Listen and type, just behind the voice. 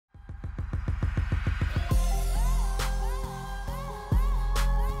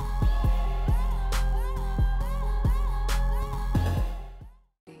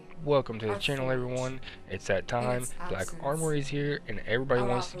Welcome to the channel, everyone. It's that time. Black Armory is here, and everybody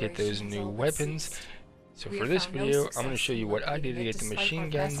wants to get those new weapons. So for this video, I'm going to show you what I did to get the machine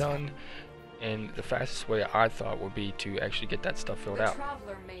gun done, and the fastest way I thought would be to actually get that stuff filled out.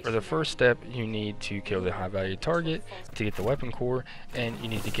 For the first step, you need to kill the high value target to get the weapon core, and you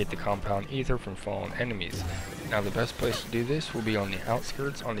need to get the compound ether from fallen enemies. Now the best place to do this will be on the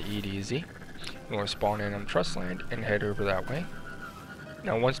outskirts on the EDZ. You want to spawn in on Trustland and head over that way.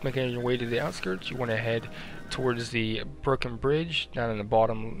 Now once making your way to the outskirts, you want to head towards the broken bridge down in the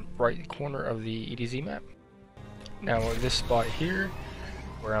bottom right corner of the EDZ map. Now this spot here,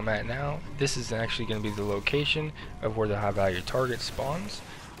 where I'm at now, this is actually going to be the location of where the high value target spawns.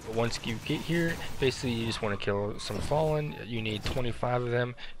 But once you get here, basically you just want to kill some fallen. You need 25 of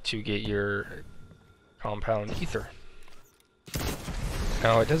them to get your compound ether.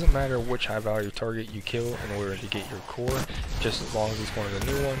 Now it doesn't matter which high value target you kill in order to get your core, just as long as it's one of the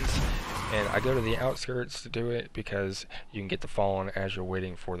new ones. And I go to the outskirts to do it because you can get the fallen as you're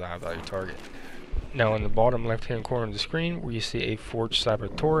waiting for the high value target. Now in the bottom left hand corner of the screen where you see a Forged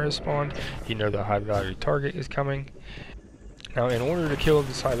Saboteur has spawned, you know the high value target is coming. Now in order to kill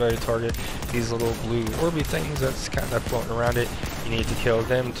this high value target, these little blue orby things that's kind of floating around it, you need to kill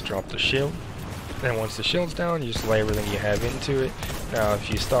them to drop the shield. Then once the shield's down, you just lay everything you have into it. Now if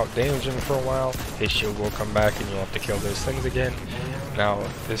you stop damaging for a while, his shield will come back and you'll have to kill those things again. Now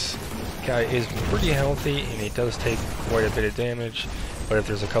this guy is pretty healthy and he does take quite a bit of damage, but if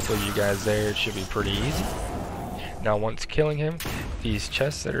there's a couple of you guys there, it should be pretty easy. Now once killing him, these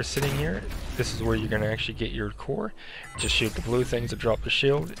chests that are sitting here, this is where you're going to actually get your core. Just shoot the blue things to drop the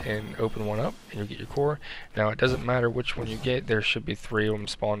shield and open one up and you'll get your core. Now it doesn't matter which one you get, there should be 3 of them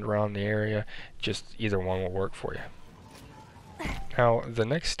spawned around the area, just either one will work for you. Now the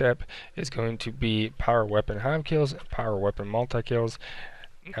next step is going to be power weapon hive kills and power weapon multi-kills.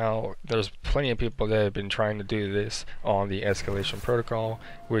 Now there's plenty of people that have been trying to do this on the escalation protocol,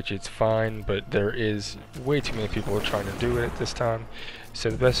 which it's fine, but there is way too many people trying to do it at this time.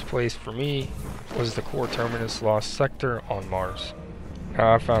 So the best place for me was the core terminus lost sector on Mars.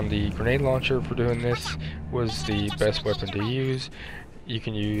 Now I found the grenade launcher for doing this was the best weapon to use. You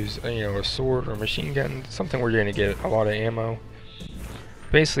can use a sword or machine gun, something where you're going to get a lot of ammo.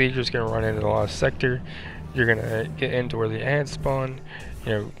 Basically you're just going to run into the lost sector, you're going to get into where the ads spawn,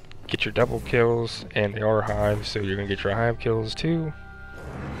 get your double kills, and they are hive, so you're going to get your hive kills too.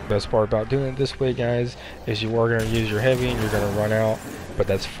 Best part about doing it this way, guys, is you are going to use your heavy and you're going to run out, but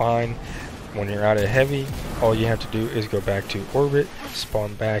that's fine. When you're out of heavy, all you have to do is go back to orbit,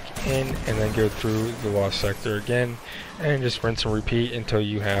 spawn back in, and then go through the lost sector again, and just rinse and repeat until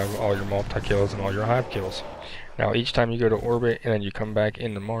you have all your multi-kills and all your hive kills. Now each time you go to orbit and then you come back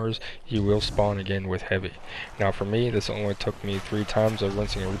into Mars, you will spawn again with heavy. Now for me, this only took me 3 times of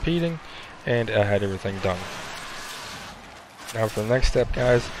rinsing and repeating, and I had everything done. Now for the next step,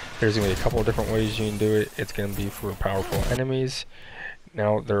 guys, there's going to be a couple of different ways you can do it. It's going to be for powerful enemies.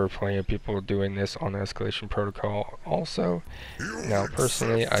 Now there are plenty of people doing this on the escalation protocol also. Now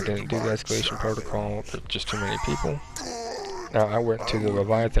personally, I didn't do the escalation protocol, there's just too many people. Now I went to the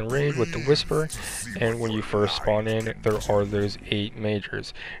Leviathan raid with the Whisper, and when you first spawn in, there are those 8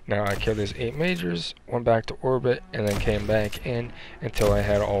 majors. Now I killed those 8 majors, went back to orbit, and then came back in until I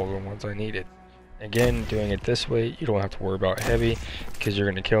had all the ones I needed. Again, doing it this way, you don't have to worry about heavy, because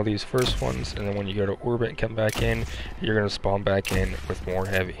you're going to kill these first ones, and then when you go to orbit and come back in, you're going to spawn back in with more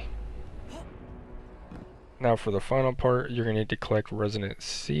heavy. Now for the final part, you're going to need to collect resonant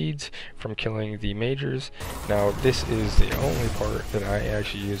seeds from killing the majors. Now this is the only part that I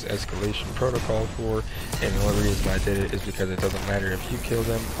actually use escalation protocol for, and the only reason I did it is because it doesn't matter if you kill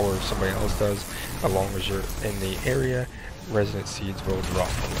them or if somebody else does, as long as you're in the area, resonant seeds will drop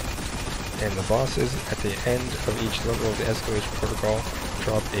from them. And the bosses at the end of each level of the escalation protocol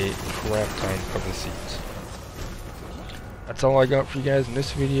drop a crap ton of the seeds. That's all I got for you guys in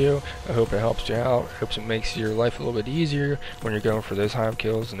this video. I hope it helps you out. I hope it makes your life a little bit easier when you're going for those hive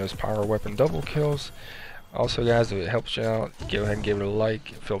kills and those power weapon double kills. Also guys, if it helps you out, go ahead and give it a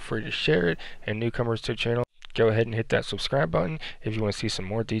like. Feel free to share it. And newcomers to the channel, go ahead and hit that subscribe button if you want to see some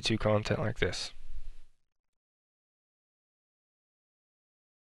more D2 content like this.